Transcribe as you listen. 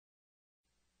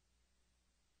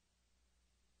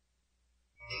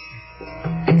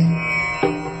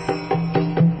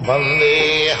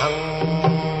Vandeham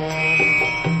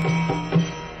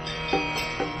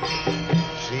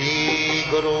Sri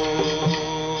Guru.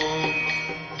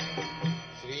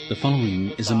 The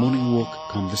following is a morning walk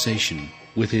conversation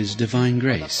with His Divine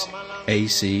Grace,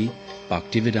 A.C.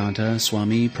 Bhaktivedanta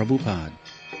Swami Prabhupada,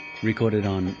 recorded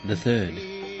on the 3rd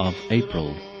of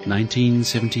April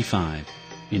 1975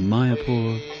 in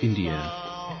Mayapur, India.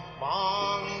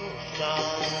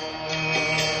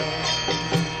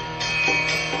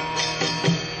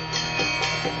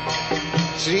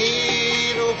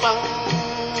 Sri Rupam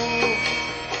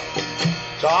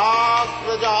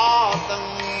Chakrajatam.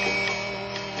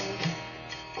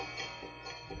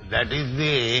 That is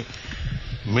the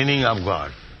meaning of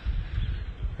God.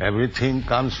 Everything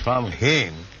comes from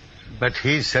Him, but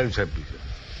He is self-sufficient.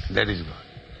 That is God.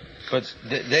 But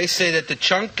they say that the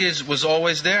chunk was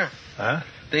always there. Huh?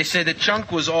 They say the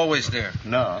chunk was always there.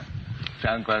 No,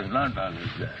 chunk was not always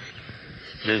there.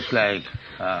 Just like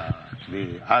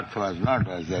the earth was not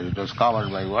always there, it was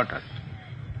covered by water.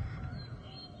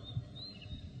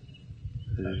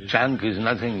 Chunk is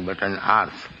nothing but an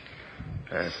earth,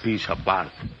 a piece of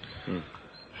earth.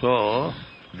 So,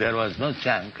 there was no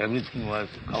chunk, everything was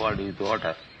covered with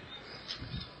water.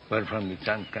 Where from the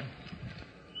chunk came?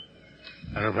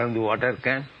 And from the water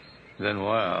came? Then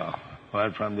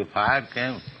where from the fire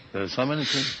came? There are so many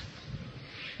things.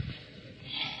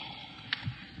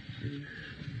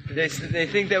 They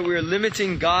think that we're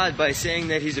limiting God by saying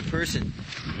that He's a person,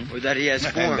 or that He has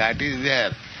form. And that is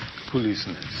their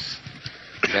foolishness.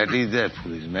 That is their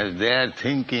foolishness. They are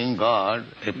thinking God,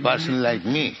 a person like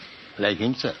me, like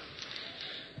himself.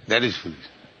 That is foolishness.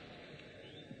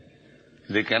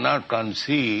 They cannot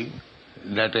conceive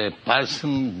that a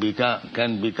person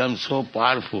can become so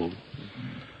powerful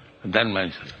than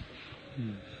myself.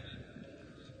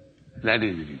 That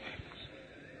is the thing.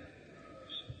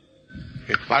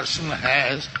 A person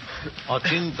has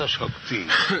achinta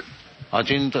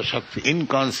shakti,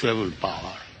 inconceivable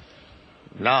power.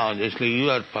 Now, just like you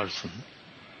are a person,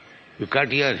 you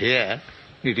cut your hair,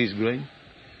 it is growing.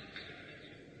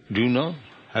 Do you know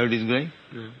how it is growing?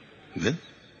 Then?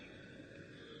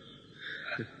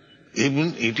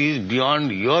 Even it is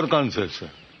beyond your conception.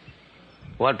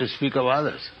 What to speak of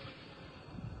others?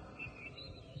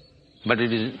 But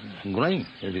it is growing.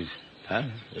 It is.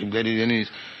 If there is any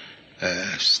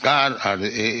scar or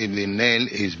if the nail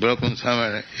is broken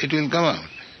somewhere, it will come out.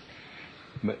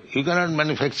 But you cannot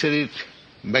manufacture it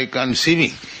by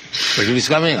conceiving, but it is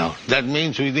coming out. That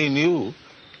means within you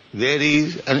there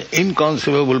is an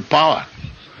inconceivable power.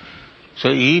 So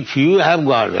if you have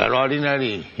got an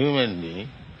ordinary human being,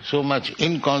 so much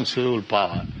inconceivable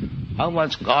power, how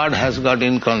much God has got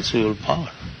inconceivable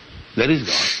power? That is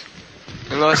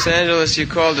God. In Los Angeles, you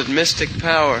called it mystic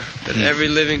power, that every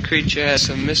living creature has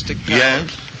some mystic power.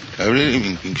 Yes, every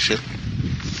living creature.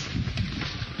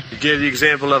 You gave the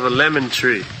example of a lemon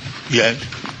tree. Yes.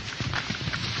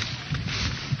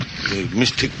 The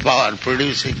mystic power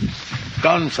producing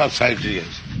tons of citric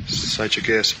acid. Citric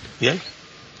acid. Yes.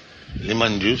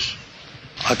 Lemon juice.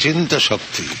 Achinta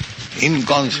shakti,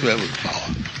 inconceivable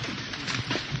power.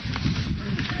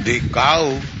 The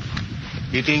cow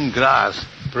eating grass,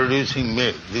 producing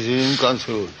milk, this is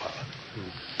inconceivable power.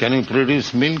 Can you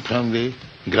produce milk from the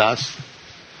grass?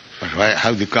 But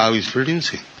how the cow is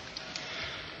producing?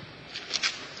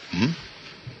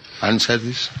 Answer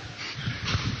this.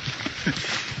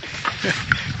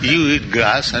 You eat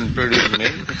grass and produce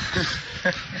milk.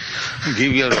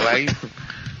 Give your wife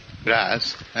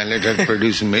grass and let her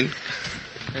produce milk.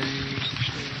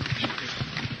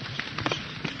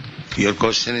 Your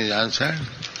question is answered?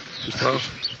 Well,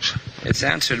 it's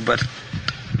answered, but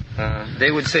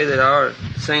they would say that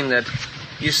saying that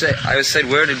I said,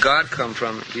 where did God come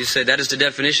from? You say that is the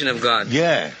definition of God.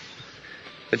 Yeah.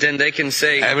 But then they can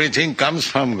say everything comes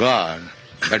from God,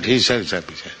 but He is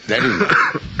self-sufficient. That is God.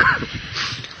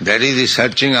 That is the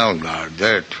searching out God,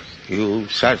 that you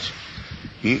search.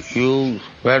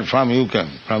 Where from you came?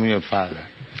 From your father.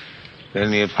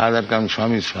 Then your father comes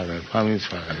from his father,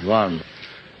 go on.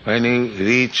 When you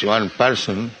reach one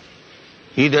person,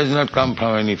 he does not come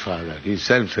from any father, he is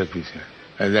self-sufficient,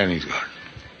 and then he is God.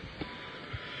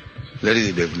 That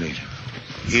is the definition.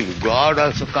 If God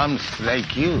also comes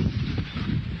like you,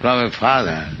 from a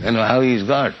father, then how he is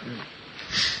God?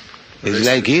 He is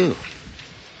like you.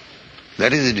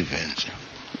 That is the difference.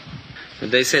 But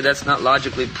they say that's not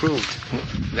logically proved.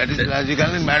 That is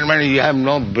logically, man, you have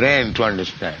no brain to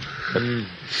understand.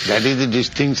 That is the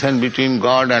distinction between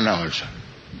God and ourselves.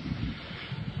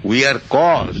 We are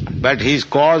caused, but He is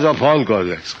cause of all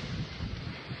causes.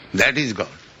 That is God.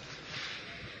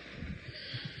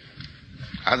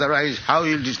 Otherwise, how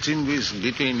you distinguish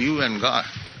between you and God?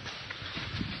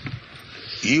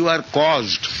 You are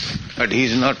caused, but he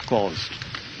is not caused.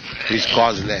 He is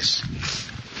causeless.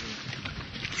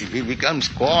 If he becomes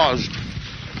caused,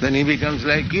 then he becomes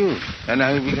like you, and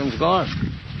now he becomes God.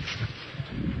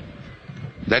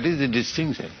 That is the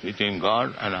distinction between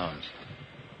God and ours.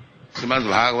 Srimad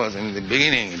Bhagavatam, in the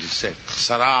beginning it is said,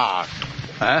 Sarat.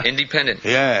 Huh? Independent.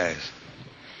 Yes.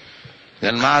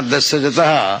 Janmadasya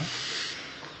jataha,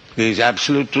 this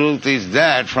absolute truth is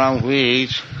that from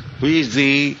which he is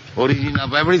the origin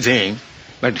of everything,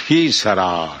 but he is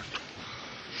Sarat.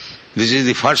 This is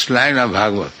the first line of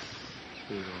Bhagavad.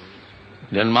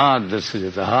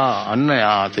 Janmadasya jataha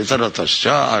annayat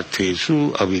itaratasya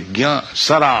arthesu avijñā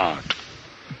Sarat.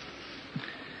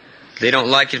 They don't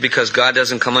like it because God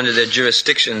doesn't come under their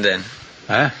jurisdiction then.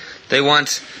 Huh? They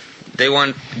want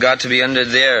God to be under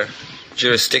their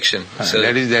jurisdiction. So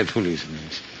that is their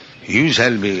foolishness. You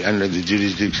shall be under the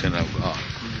jurisdiction of God.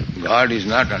 God is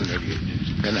not under you.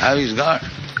 Then how is God?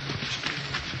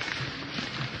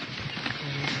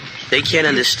 They can't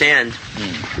understand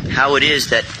how it is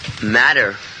that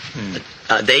matter,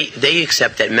 they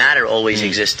accept that matter always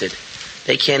existed.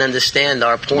 They can't understand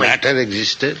our point. Matter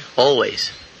existed?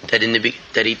 Always. That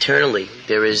eternally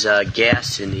there is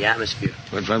gas in the atmosphere.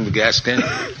 But from the gas can?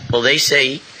 Well,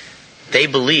 they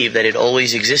believe that it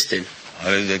always existed.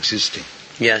 Always existing.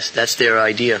 Yes, that's their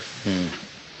idea.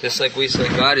 just like we say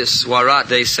God is Swarat,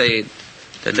 they say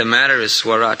that the matter is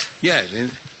Swarat. Yes,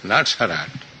 not Sarat.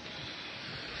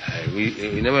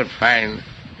 We never find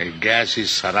a gas is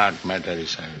Sarat, matter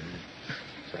is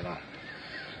Sarat.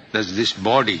 Does this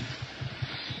body,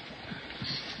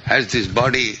 has this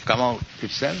body come out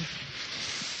itself?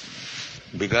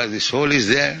 Because the soul is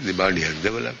there, the body has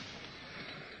developed.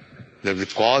 That the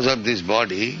cause of this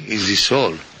body is the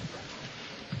soul.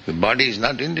 The body is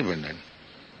not independent.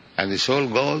 And the soul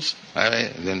goes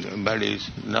away, then the body is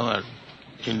never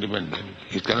independent.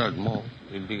 It cannot move.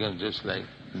 It becomes just like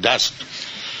dust.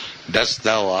 Dust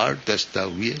thou art, dust thou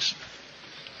beest.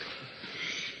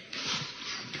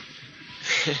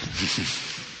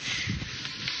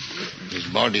 This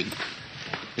body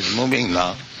is moving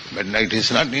now, but it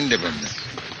is not independent.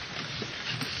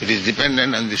 It is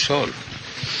dependent on the soul.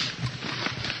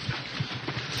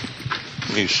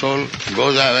 The soul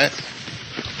goes away,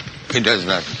 it does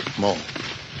not move.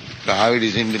 So how it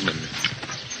is independent?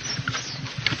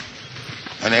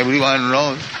 And everyone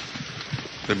knows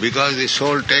that because the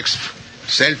soul takes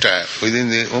shelter within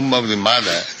the womb of the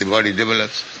mother, the body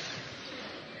develops.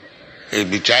 If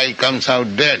the child comes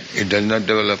out dead, it does not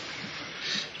develop.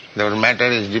 The matter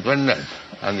is dependent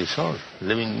on the soul,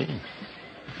 living being.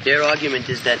 Their argument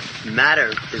is that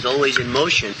matter is always in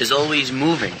motion, is always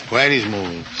moving. Where is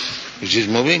moving? Which is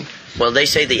moving? Well, they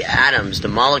say the atoms, the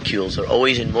molecules, are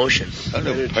always in motion.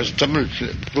 First of all,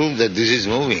 prove that this is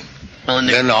moving. Well,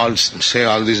 then all say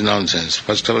all this nonsense.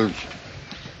 First of all,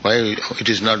 why it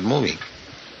is not moving?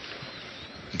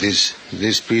 This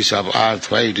piece of earth,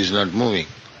 why it is not moving?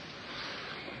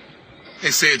 They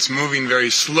say it's moving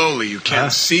very slowly. You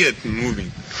can't see it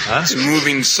moving. It's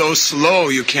moving so slow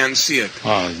you can't see it.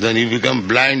 Then you become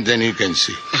blind, then you can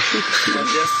see. I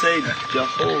just say the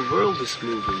whole world is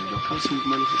moving, the cosmic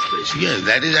manifestation. Yes,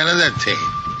 that is another thing.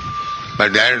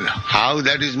 But how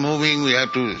that is moving we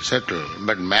have to settle.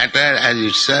 But matter as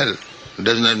itself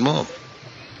does not move.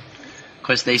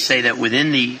 Because they say that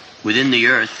within the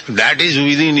earth... That is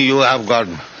within, you have got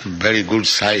very good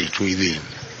sight within.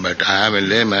 But I am a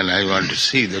layman, I want to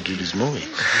see that it is moving.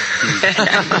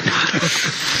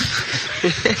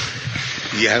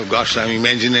 You have got some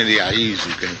imaginary eyes,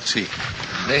 you can see.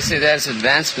 They say that's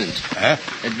advancement.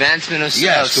 Advancement of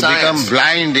yes, of to science. become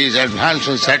blind is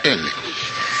advancement, certainly.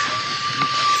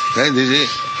 Then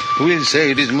who will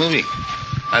say it is moving?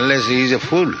 Unless he is a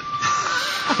fool.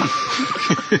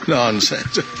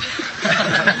 Nonsense.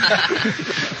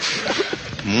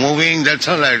 Moving, that's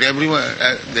all right. Everyone,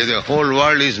 the whole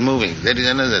world is moving. That is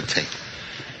another thing.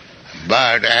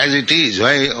 But as it is,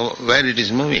 where it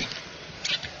is moving?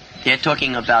 They're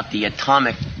talking about the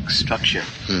atomic structure.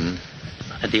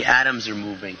 Mm-hmm. The atoms are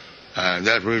moving.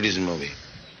 Therefore it is moving.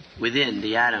 Within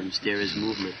the atoms there is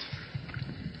movement.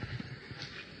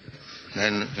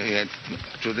 Then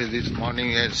today, this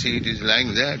morning, you see it is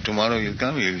lying there. Tomorrow you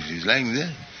come, it is lying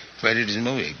there. Where it is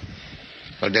moving.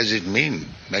 What does it mean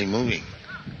by moving?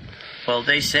 Well,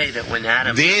 they say that when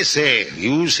atoms... They say,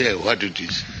 you say what it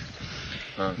is.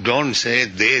 Don't say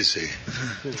they say.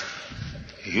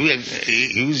 You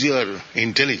use your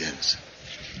intelligence.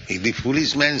 If the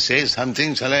foolish man says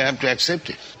something, shall I have to accept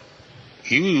it?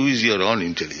 You use your own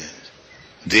intelligence.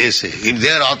 They say. If they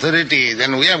are authority,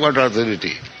 then we have got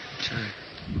authority.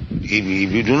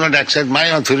 If you do not accept my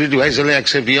authority, why shall I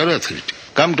accept your authority?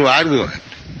 Come to argument.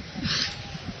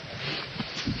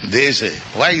 They say.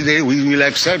 Why we will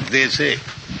accept, they say.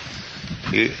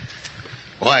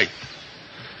 Why?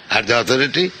 Are they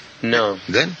authority? No.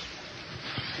 Then?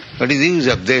 What is the use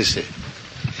of they say?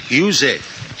 You say.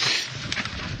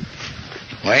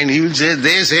 When you will say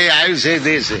they say, I will say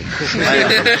they say.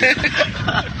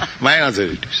 My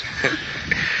authority.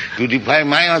 To defy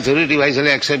my authority, why shall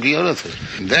I accept your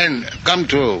authority? Then come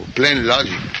to plain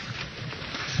logic.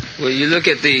 Well, you look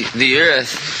at the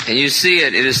earth and you see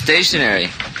it is stationary.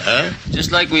 Huh?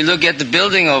 Just like we look at the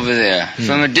building over there.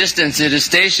 From a distance it is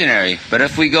stationary. But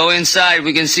if we go inside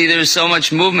we can see there is so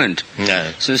much movement.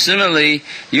 Yeah. So similarly,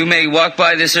 you may walk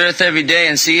by this earth every day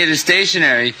and see it is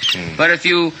stationary. But if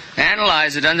you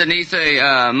analyze it underneath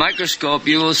a microscope,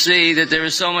 you will see that there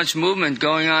is so much movement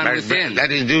going on within.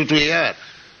 That is due to air.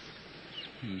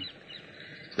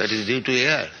 That is due to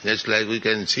air. Just like we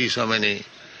can see so many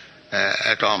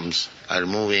atoms are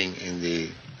moving in the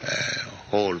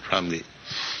hole from the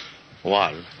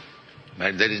wall,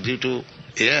 but that is due to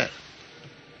air.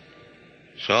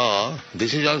 So,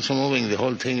 this is also moving, the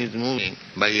whole thing is moving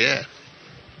by air.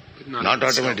 Not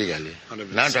automatically.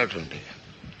 Not automatically.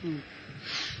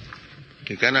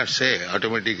 You cannot say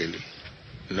automatically.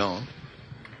 No.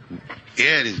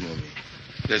 Air is moving.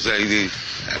 Just like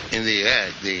in the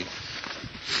air, the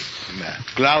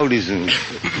cloud is moving.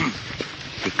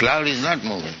 The cloud is not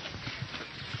moving.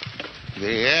 The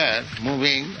air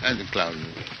moving and the cloud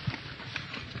moving.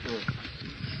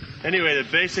 Anyway, the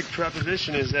basic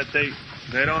proposition is that they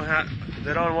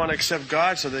don't want to accept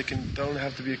God, so they don't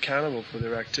have to be accountable for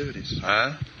their activities.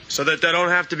 Huh? So that they don't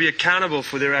have to be accountable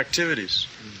for their activities.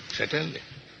 Certainly.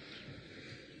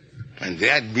 And they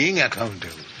are being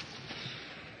accountable.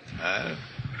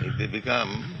 If they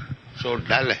become so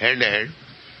dull-headed,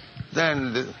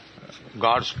 then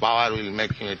God's power will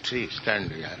make him a tree,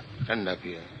 stand up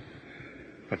here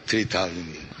for 3,000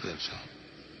 years, that's all.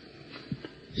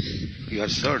 You are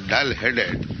so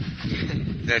dull-headed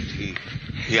that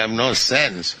you have no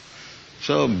sense.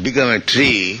 So become a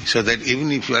tree so that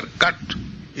even if you are cut,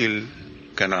 you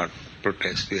cannot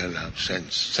protest, you have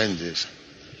senses.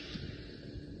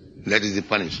 That is the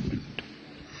punishment.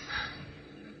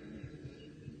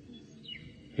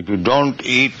 If you don't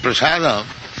eat prasadam,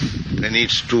 then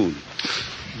eat stool.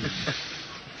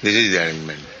 This is the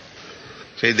arrangement.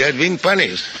 So they are being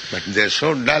punished, but they are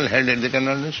so dull-headed they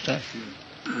cannot understand.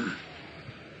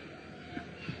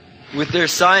 With their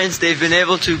science, they've been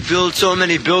able to build so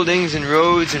many buildings and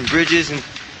roads and bridges and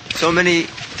so many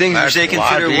things which they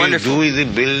consider wonderful. What he will do with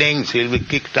the buildings, he will be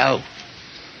kicked out.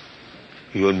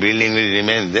 Your building will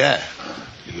remain there.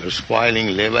 Your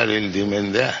spoiling labor will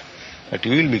remain there. But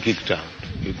you will be kicked out.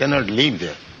 You cannot live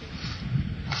there.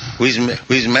 Who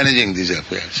is managing these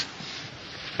affairs?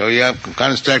 So you have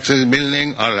constructed a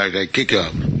building, all right, I kick you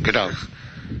out, get out.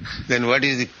 Then what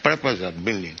is the purpose of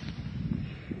building?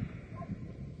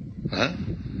 Huh?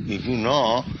 If you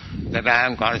know that I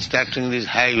am constructing this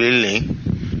high building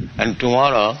and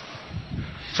tomorrow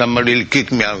somebody will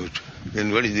kick me out,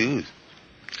 then what is the use?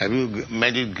 Have you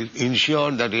made it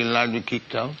ensured that he will not be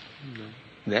kicked out? No.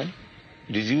 Then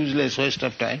it is useless waste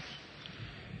of time.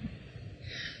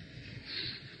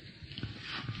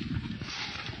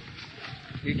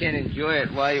 You can enjoy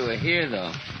it while you are here,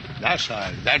 though. That's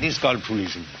all. That is called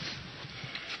foolishness.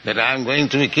 That I am going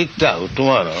to be kicked out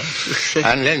tomorrow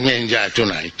and let me enjoy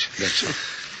tonight. That's all.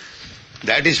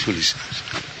 That is foolishness.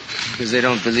 Because they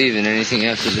don't believe in anything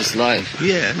after this life.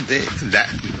 Yeah, they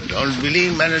don't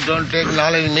believe and don't take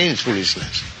knowledge means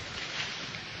foolishness.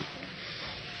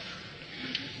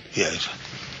 Yes.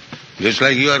 Just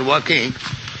like you are walking,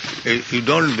 you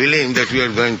don't believe that you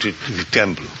are going to the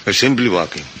temple. You are simply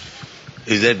walking.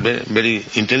 Is that very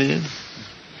intelligent?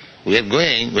 We are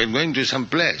going to some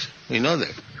place. We know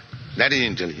that. That is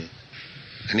intelligent.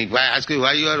 And if I ask you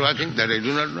why you are walking, that I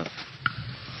do not know.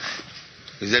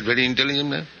 Is that very intelligent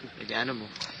man? Like animal.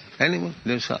 Animal,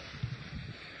 that's all.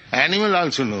 Animal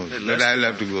also knows that I will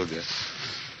have to go there.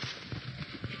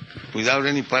 Without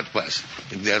any purpose.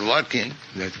 If they are walking,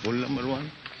 that's rule number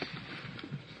one.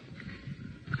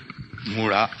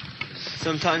 Mura.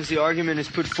 Sometimes the argument is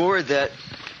put forward that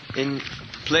in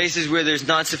places where there's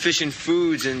not sufficient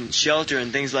foods and shelter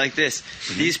and things like this,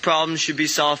 these problems should be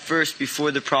solved first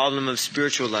before the problem of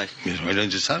spiritual life. Yes, why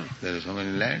don't you solve? There is so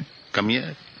many land. Come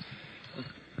here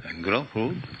and grow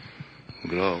food.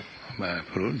 Grow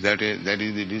fruit. That is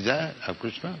the desire of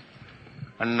Krishna.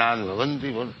 Annad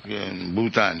bhavanti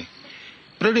bhutani.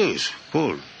 Produce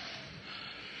food.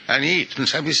 and eat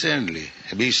sufficiently,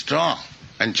 be strong,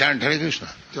 and chant Hare Krishna.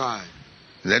 Right.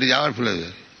 That is our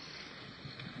pleasure.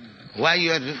 Why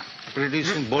you are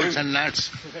producing bolts and nuts,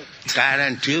 tire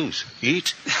and tubes?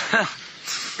 Eat.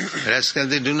 Rascal,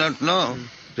 they do not know.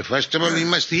 First of all, we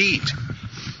must eat.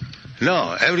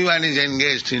 No, everyone is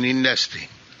engaged in industry.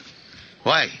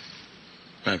 Why?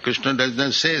 Krishna does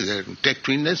not say that, take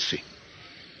to industry.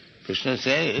 Krishna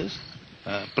says,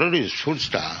 produce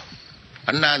foodstuff.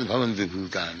 Annad bhavanti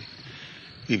bhutani.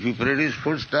 If you produce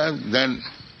foodstuff, then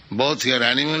both your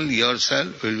animal,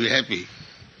 yourself will be happy,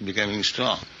 becoming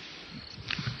strong.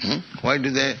 Why do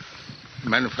they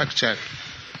manufacture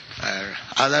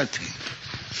other things?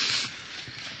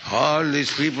 All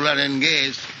these people are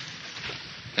engaged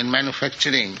in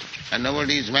manufacturing, and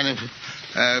nobody is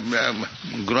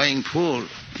growing food.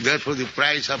 Therefore the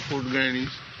price of food grain is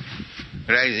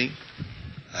rising.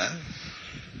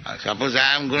 Suppose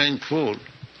I am growing food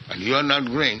and you are not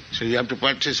growing, so you have to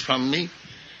purchase from me.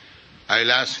 I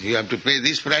will ask, you have to pay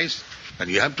this price, and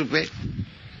you have to pay.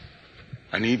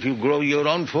 And if you grow your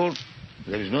own food,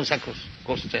 there is no such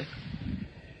cost.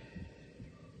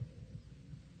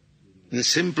 The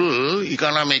simple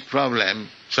economic problem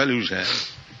solution,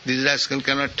 this rascal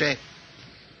cannot take.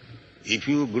 If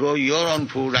you grow your own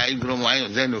food, I grow my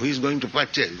own, then who is going to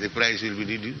purchase? The price will be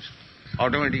reduced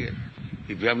automatically.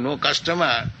 If you have no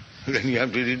customer, then you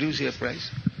have to reduce your price.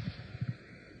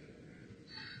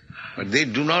 But they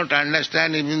do not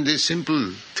understand even this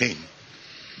simple thing,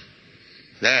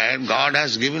 that God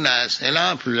has given us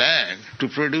enough land to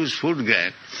produce food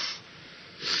grain,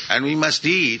 and we must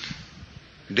eat.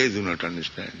 They do not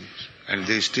understand this. And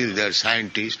they are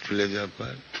scientists,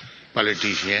 philosophers,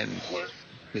 politicians.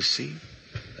 You see?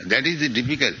 That is the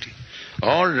difficulty.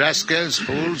 All rascals,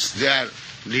 fools, they are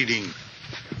leading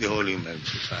the whole human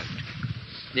society.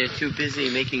 They're too busy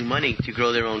making money to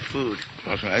grow their own food.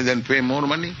 Then pay more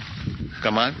money.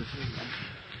 Come on.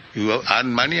 You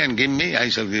earn money and give me, I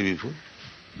shall give you food.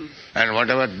 And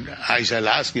whatever I shall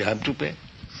ask, you have to pay.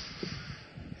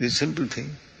 This simple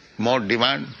thing. More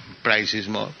demand, price is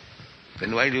more.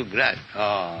 Then why do you grudge?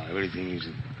 Oh, everything is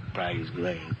price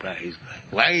going.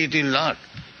 Why it will not?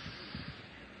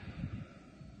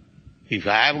 If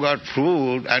I have got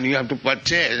food and you have to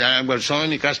purchase, and I have got so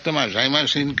many customers, I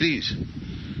must increase.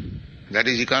 That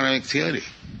is economic theory.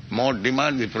 More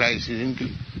demand, the price is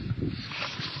increased.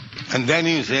 And then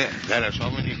you say, there are so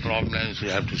many problems you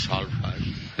have to solve first.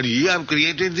 But you have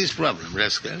created this problem,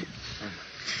 rascal.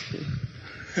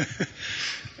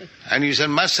 And you said,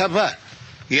 must suffer.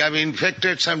 You have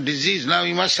infected some disease, now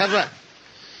you must suffer.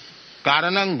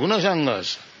 Karanam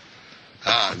gunasangas.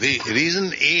 The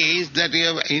reason is that you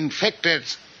have infected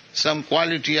some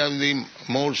quality of the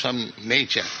some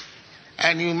nature,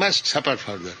 and you must suffer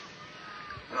for that.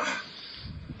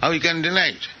 How you can deny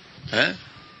it?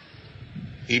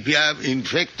 If you have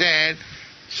infected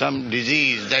some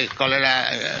disease, like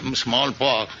cholera,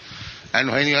 smallpox, and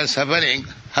when you are suffering,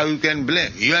 how you can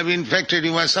blame? You have infected,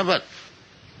 you must suffer.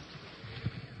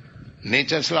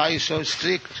 Nature's law is so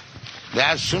strict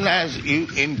that as soon as you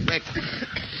infect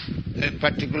a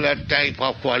particular type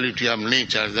of quality of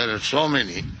nature, there are so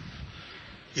many,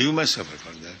 you must suffer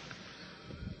for that.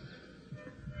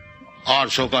 Or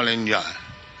so-called enjoy.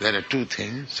 There are two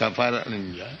things, suffer and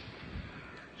enjoy.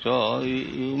 So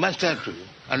you must have to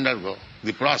undergo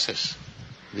the process.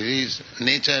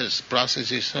 Nature's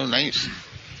process is so nice.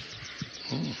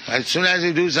 As soon as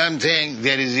you do something,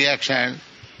 there is reaction,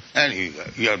 and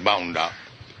you are bound up.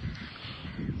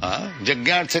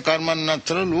 Jagyartha karma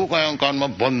natra lokayam karma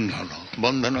bandhana.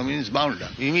 Bandhana means bound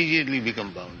up. Immediately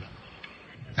become bound up.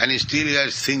 And still you are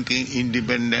thinking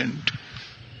independent.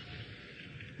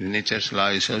 Nature's law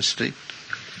is so strict.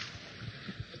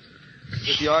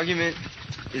 But the argument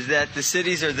is that the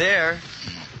cities are there,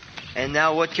 and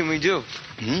now what can we do?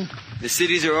 The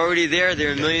cities are already there.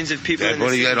 There are millions of people in the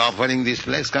cities. Therefore you are offering this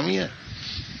place, come here.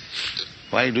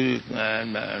 Why do you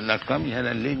not come here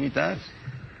and live with us?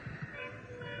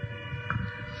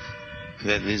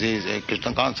 That this is a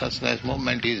Krishna consciousness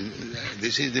movement.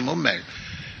 This is the movement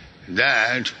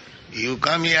that you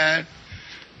come here,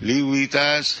 live with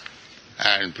us,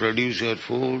 and produce your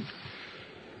food,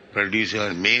 produce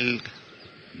your milk,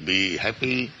 be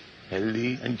happy,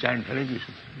 healthy, and chant Hare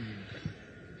Krishna.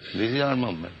 This is our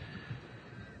movement.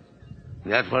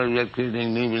 Therefore we are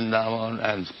creating new Vrindavan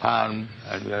and farm,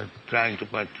 and we are trying to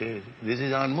purchase. This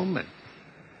is our movement.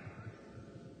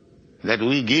 That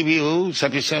we give you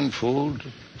sufficient food,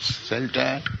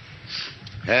 shelter,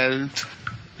 health,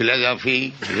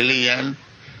 philosophy, religion,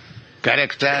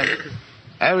 character,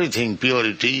 everything,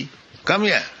 purity. Come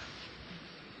here.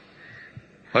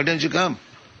 Why don't you come?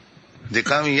 They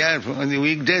come here on the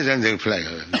weekdays and they fly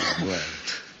away. Well,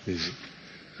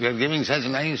 we are giving such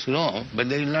nice room, but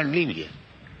they will not live here.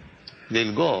 They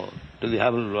will go to the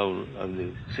hubble road of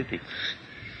the city.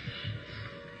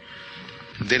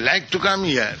 They like to come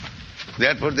here.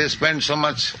 Therefore they spend so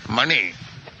much money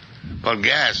for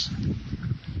gas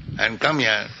and come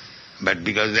here. But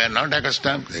because they are not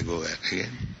accustomed, they go back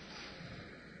again.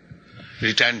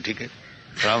 Return ticket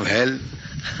from hell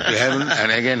to heaven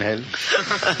and again hell.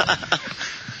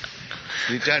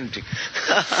 Return ticket.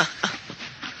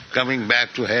 Coming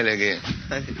back to hell again.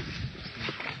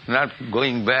 Not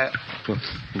going back to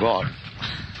God.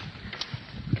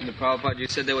 In the Prabhupada, you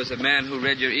said there was a man who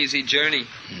read your Easy Journey,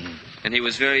 and he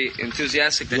was very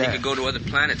enthusiastic that he could go to other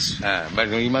planets. But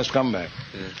he must come back.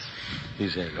 Yes. He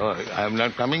said, "Oh, I am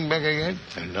not coming back again?"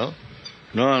 And no,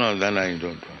 then I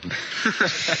don't want.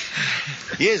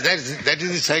 Yes, that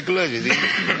is the psychology. The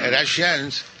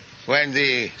Russians, when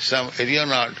some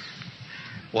aeronaut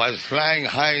was flying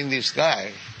high in the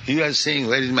sky, he was saying,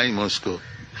 "Where is my Moscow?"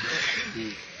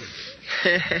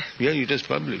 Yeah, it is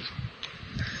published.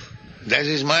 That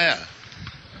is Maya.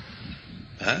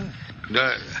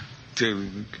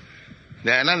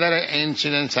 Another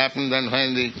incident happened then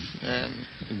when the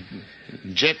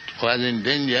jet was in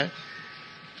danger.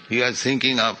 He was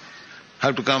thinking of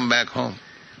how to come back home.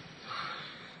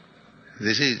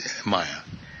 This is Maya.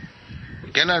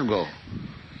 You cannot go.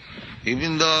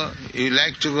 Even though you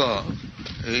like to go,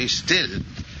 still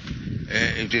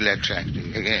it will attract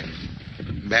you again,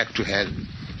 back to hell.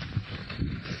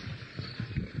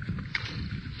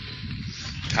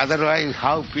 Otherwise,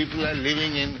 how people are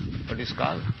living in what is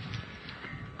called?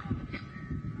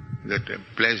 That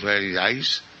place where is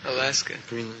ice? Alaska.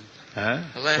 Greenland. Huh?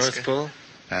 Alaska. North Pole?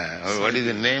 What is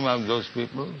the name of those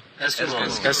people?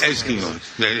 Eskimos.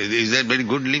 Eskimos. Is that very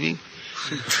good living?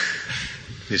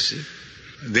 You see?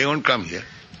 They won't come here.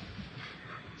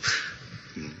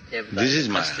 This is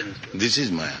Maya. This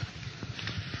is Maya.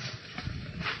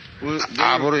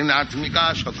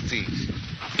 Avarinatmika Shakti.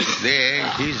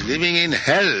 He is living in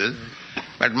hell,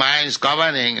 but Maya is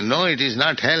covering. No, it is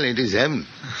not hell, it is heaven.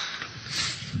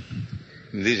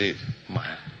 This is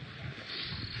Maya.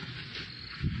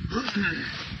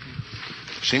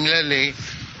 Similarly,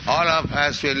 all of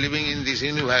us, we are living in this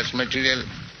universe, material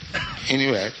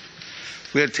universe.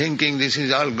 We are thinking this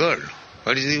is all good.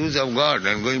 What is the use of God?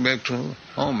 And going back to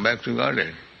home, back to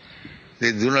Godhead.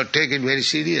 They do not take it very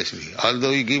seriously, although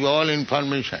we give all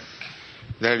information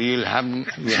that you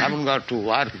haven't got to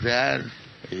work there,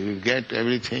 you will get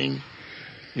everything.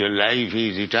 Your life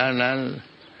is eternal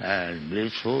and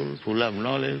blissful, full of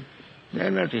knowledge. They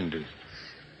are not interested.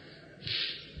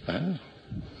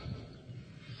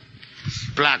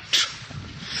 Plucked.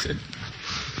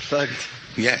 Plucked.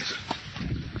 Yes.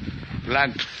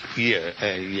 Plucked ear.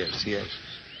 Yes.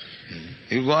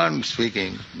 You go on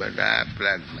speaking, but I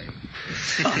plugged my...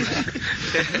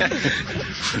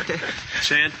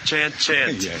 Chant.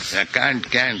 Yes, I can't.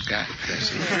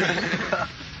 That's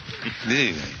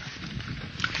it.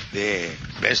 The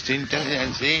best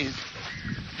intelligence is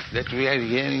that we are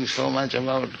hearing so much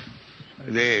about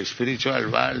the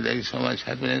spiritual world, there is so much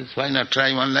happiness. Why not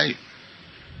try one life?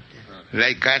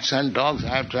 Like cats and dogs,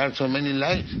 I have tried so many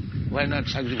lives. Why not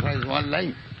sacrifice one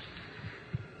life?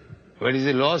 What is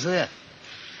the loss there?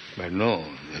 But no,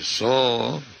 they're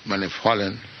so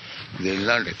fallen, they will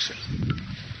not accept.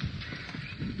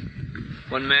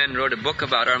 One man wrote a book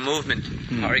about our movement,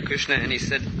 Hare Krishna, and he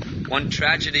said one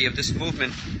tragedy of this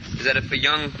movement is that if a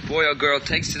young boy or girl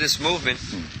takes to this movement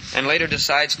and later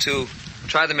decides to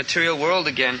try the material world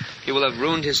again, he will have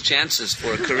ruined his chances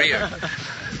for a career.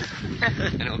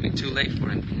 And it will be too late for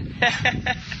him.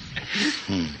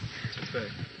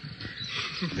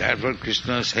 Therefore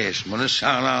Krishna says,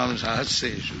 Manusyanam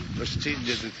sahasreshu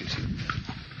prastijyati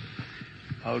siddha.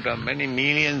 Out of many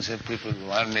millions of people,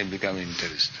 one may become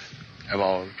interested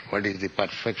about what is the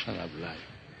perfection of life.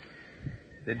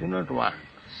 They do not want.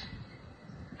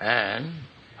 And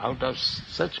out of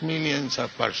such millions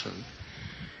of persons,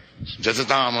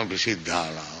 jatatama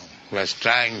visiddhanam, who are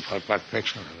trying for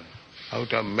perfection,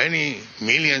 out of many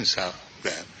millions of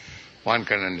them, one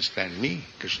can understand me,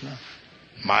 Krishna.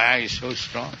 Maya is so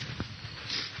strong.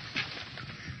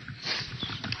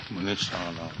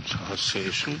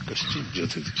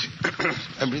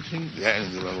 Everything there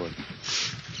in the world.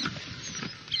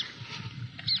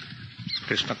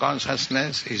 Krishna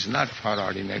consciousness is not for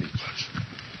ordinary person.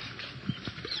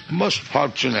 Most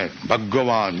fortunate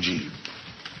Bhagavan Ji,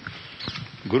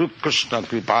 Guru Krishna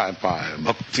Kripa Paya,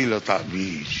 Bhakti Lata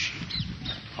Bij.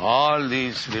 All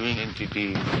these living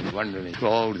entities wandering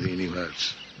throughout the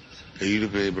universe.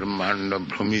 Irupe Brahmanda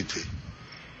Brahmite.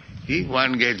 If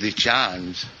one gets the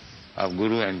chance of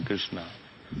Guru and Krishna,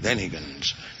 then he can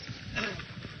understand.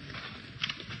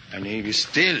 And if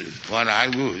still one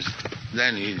argues,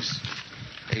 then he is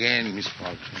again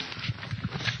misfortune.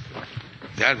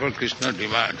 Therefore Krishna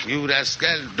demands, you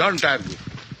rascal, don't argue,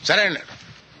 surrender.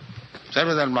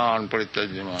 Sarvadharman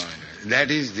parityajya.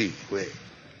 That is the way.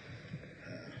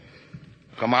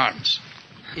 Commands.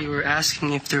 You were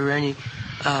asking if there were any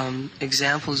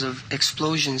examples of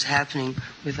explosions happening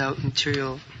without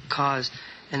material cause,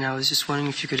 and I was just wondering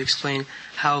if you could explain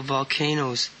how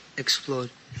volcanoes explode.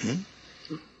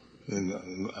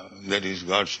 That is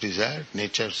God's desire,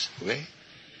 nature's way.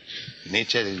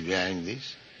 Nature is behind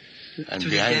this. And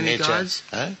Through behind the demigods?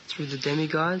 nature... Through the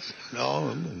demigods?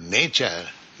 No, nature,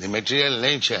 the material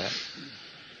nature.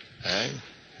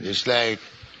 Just like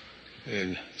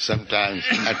sometimes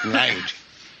at night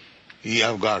you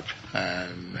have got,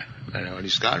 what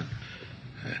is called?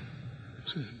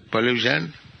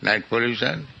 Pollution, night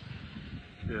pollution.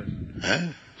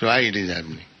 Yes. So why it is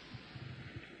happening?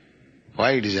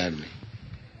 Why it is happening?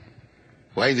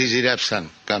 Why this eruption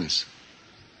comes?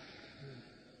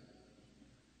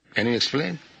 Can you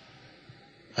explain?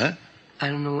 I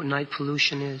don't know what night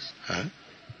pollution is.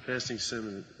 Fasting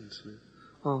sin and sleep.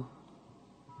 Oh.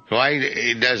 Why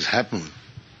it does happen?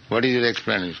 What is your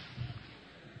explanation?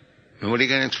 Nobody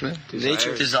can explain?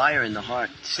 Nature. Desire in the heart.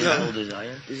 Sinful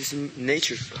desire. This is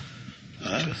nature.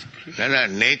 No,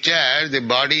 nature, the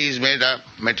body is made of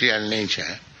material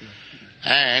nature.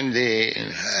 And the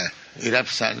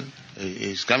eruption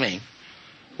is coming.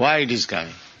 Why it is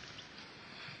coming?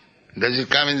 Does it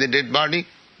come in the dead body?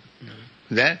 No.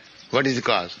 Then, what is the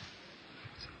cause?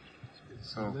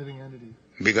 Living entity.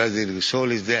 Because the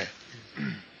soul is there.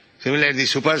 Similarly, the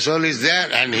super soul is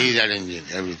there and he is arranging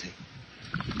everything.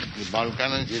 The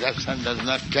volcano's eruption does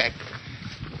not take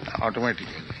automatically.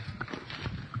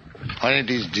 When it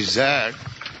is desired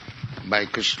by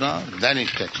Krishna, then it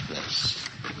takes place.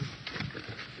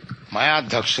 Maya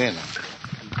Dhaksena.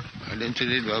 Didn't you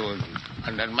read Bhagavad Gita?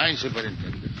 Under my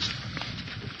superintendence.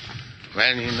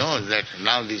 When he knows that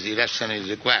now this eruption is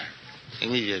required,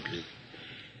 immediately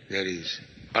there is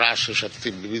Parasya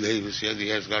Shakti Vividhai Visya. He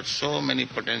has got so many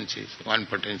potencies. One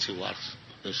potency works.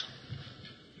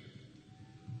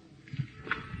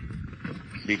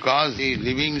 Because the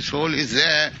living soul is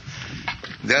there,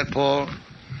 therefore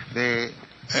the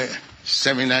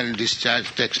seminal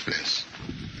discharge takes place.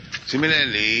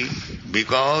 Similarly,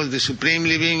 because the Supreme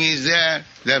Living is there,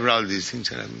 therefore all these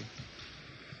things are happening.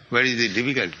 Where is it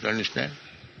difficult to understand?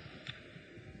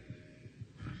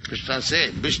 Krishna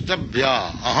says,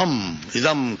 Vishtabhya aham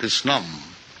idam Krishnam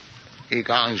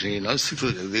ekangsena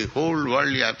situja. The whole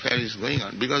worldly affair is going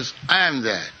on because I am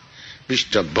there.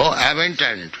 Vishtabhya, I have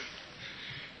entered into it.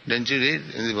 Don't you read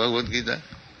in the Bhagavad Gita?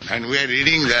 And we are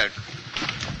reading that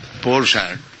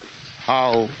portion,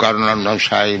 how Karnam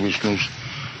Sai Vishnu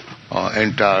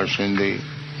enters in the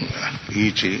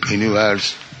each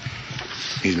universe.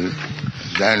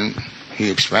 Then he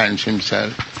expands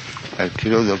himself as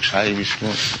Kshirodakshai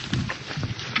Vishnu.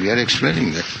 We are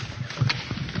explaining that.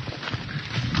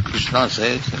 Krishna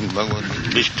says in Bhagavad Gita,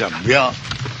 Vishtabhya.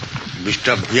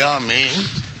 Vishtabhya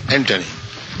means entering.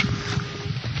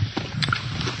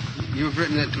 You've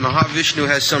written that Mahavishnu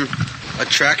has some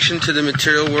attraction to the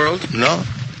material world? No.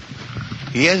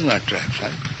 He has no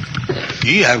attraction.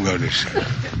 You have got it.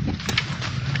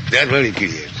 Therefore he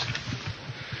creates.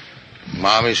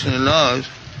 Mahavishnu knows,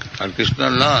 or Krishna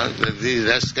knows, that these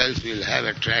rascals will have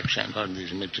attraction for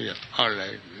this material. All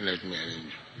right, let me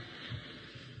arrange.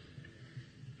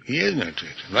 He has no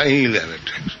attraction. Why he will have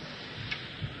attraction?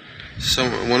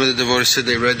 One of the devotees said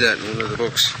they read that in one of the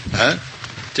books.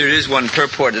 There is one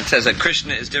purport that says that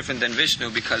Krishna is different than Vishnu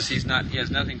because he has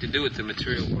nothing to do with the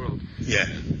material world. Yeah.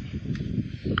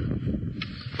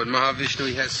 But Mahavishnu,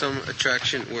 he has some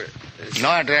attraction where...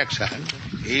 No attraction.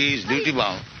 He is duty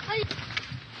bound.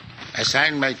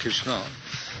 Assigned by Krishna.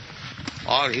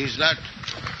 Or he is not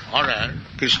honored.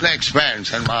 Krishna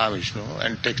expands and Mahavishnu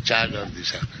and takes charge of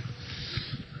this affair.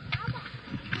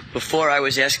 Before I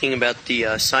was asking about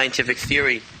the scientific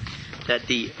theory that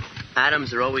the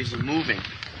atoms are always moving.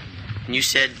 And you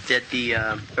said that the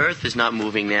Earth is not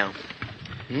moving now.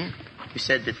 You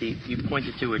said that you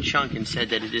pointed to a chunk and said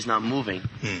that it is not moving.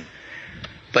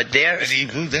 But there... But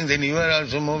if you think then you are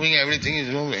also moving, everything is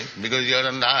moving, because you are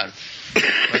on the earth.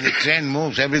 When the train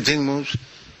moves, everything moves.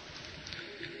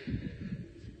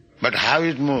 But how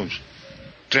it moves?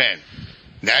 Train.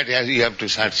 That you have to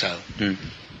search out.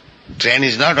 Train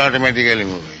is not automatically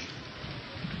moving.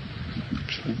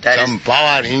 Some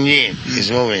power engine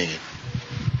is moving it.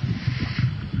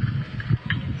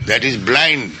 That is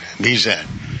blind vision.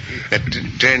 The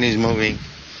train is moving.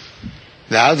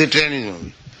 How the train is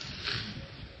moving?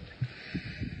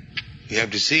 You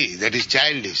have to see, that is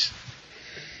childish.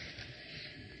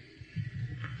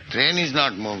 Train is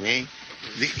not moving,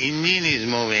 the engine is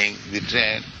moving, the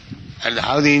train. And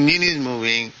how the engine is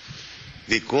moving,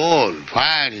 the coal,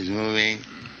 fire is moving,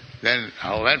 then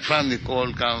where from the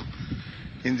coal come?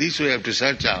 In this way you have to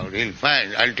search out, you'll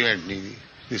find ultimately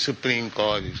the supreme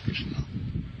cause is Krishna.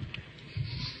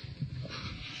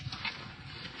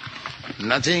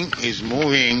 Nothing is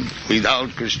moving without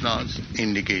Krishna's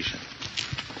indication.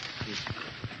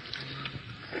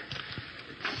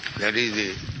 That is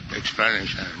the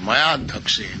explanation. Maya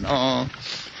Dhaksena,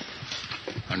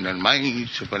 under my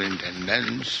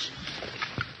superintendence,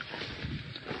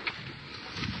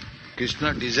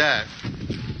 Krishna desire,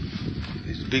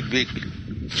 this big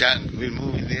chunk will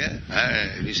move in the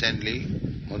air. Recently,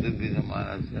 Madhurvida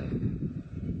Maharaj said,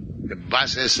 the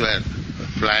buses were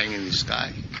flying in the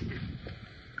sky.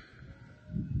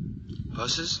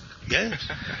 Buses? Yes.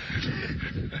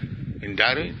 In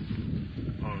Darwin.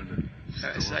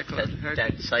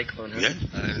 That cyclone. Yes,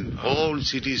 and whole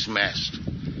city smashed.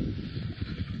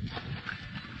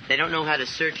 They don't know how to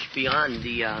search beyond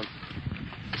the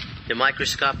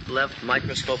microscope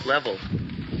level.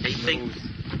 They think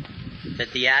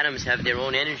that the atoms have their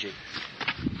own energy.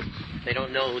 They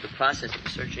don't know the process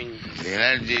of searching. The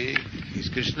energy is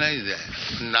Krishna is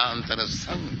there.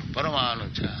 Nantarasam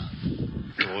Paramanucha.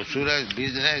 Asura's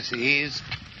business is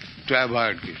to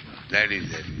avoid Krishna. That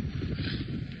is it.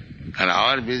 And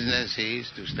our business is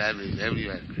to establish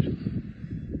everywhere Krishna.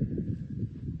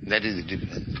 That is the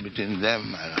difference between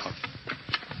them and us.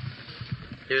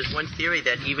 There's one theory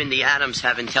that even the atoms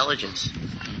have intelligence,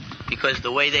 because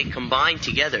the way they combine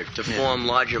together to form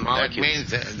larger molecules.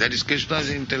 That means that is Krishna's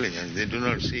intelligence. They do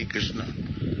not see Krishna.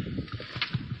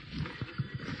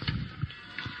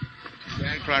 You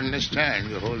have to understand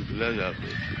the whole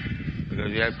philosophy,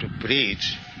 because you have to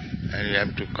preach and you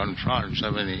have to confront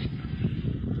so many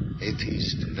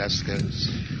atheists, rascals.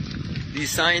 These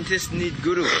scientists need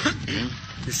guru.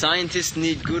 The scientists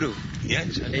need guru.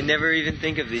 Yes. They never even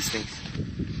think of these things.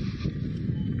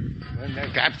 When they're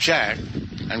captured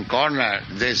and cornered,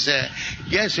 they say,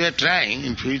 yes, we are trying.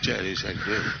 In future, he said,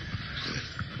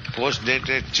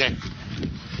 post-dated check.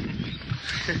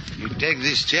 You take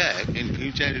this check, in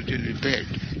future it will be paid.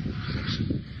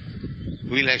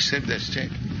 We'll accept that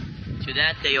check. To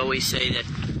that they always say that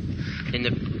in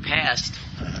the past,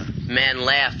 man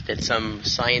laughed at some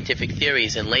scientific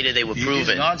theories and later they were proven. It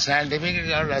is not scientific, it is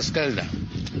not rascaldom.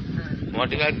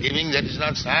 What you are giving, that is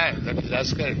not science, that is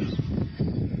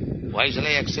rascaldom. Why shall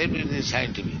I accept it as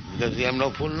scientific? Because we have no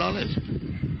full knowledge.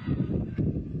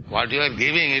 What you are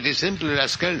giving, it is simply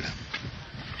rascaldom.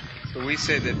 So we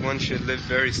say that one should live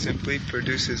very simply,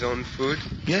 produce his own food,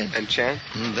 and chant.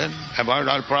 And then avoid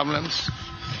all problems.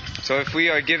 So if we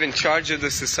are given charge of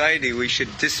the society, we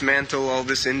should dismantle all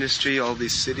this industry, all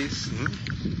these cities?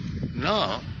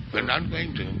 No, we're not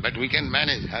going to, but we can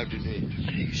manage how to do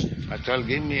it. But all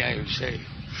give me, I will say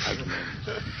how to manage.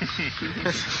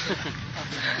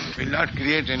 Will not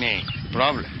create any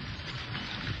problem.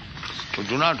 We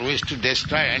do not wish to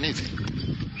destroy anything.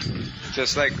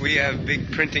 Just like we have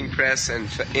big printing press and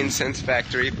incense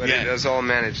factory, but it is all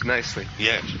managed nicely.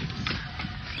 Yes.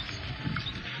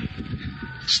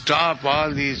 Stop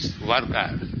all these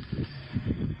workers,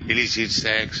 illicit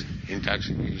sex,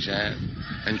 intoxication,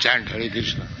 and chant Hare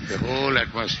Krishna. The whole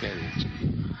atmosphere is.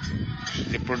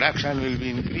 The production will be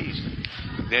increased.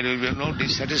 There will be no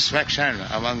dissatisfaction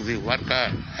among the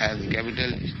worker and the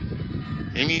capitalist.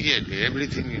 Immediately,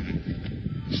 everything will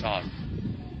be solved.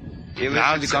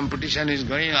 Now the competition is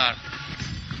going on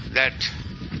that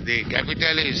the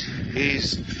capitalist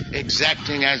is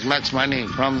exacting as much money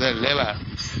from the labor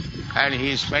and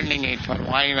he is spending it for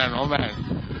wine and woman.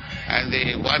 And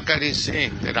the worker is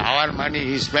saying that our money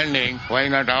he is spending, why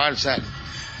not ourselves?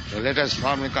 So let us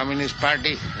form a communist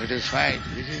party, it is fine.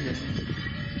 This is it.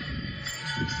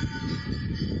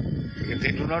 If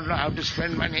they do not know how to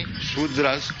spend money,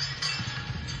 Shudras,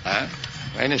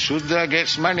 when a Shudra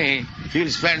gets money, he'll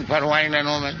spend for wine and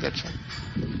woman, that's all.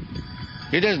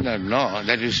 He does not know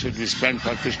that it should be spent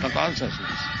for Krishna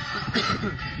consciousness.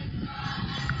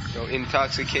 So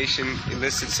intoxication,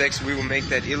 illicit sex, we will make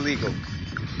that illegal.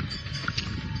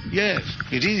 Yes,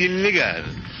 it is illegal.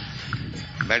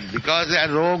 But because they are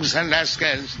rogues and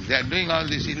rascals, they are doing all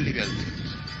these illegal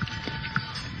things.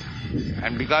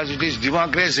 And because it is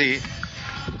democracy,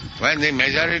 when the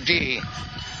majority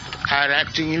are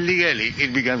acting illegally,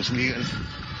 it becomes legal.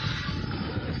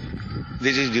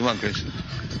 This is democracy.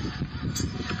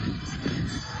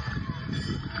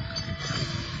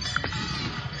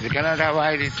 You cannot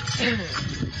avoid it.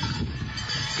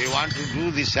 They want to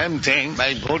do the same thing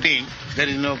by voting. There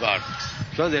is no God.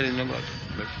 So there is no God.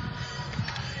 But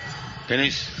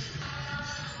finish.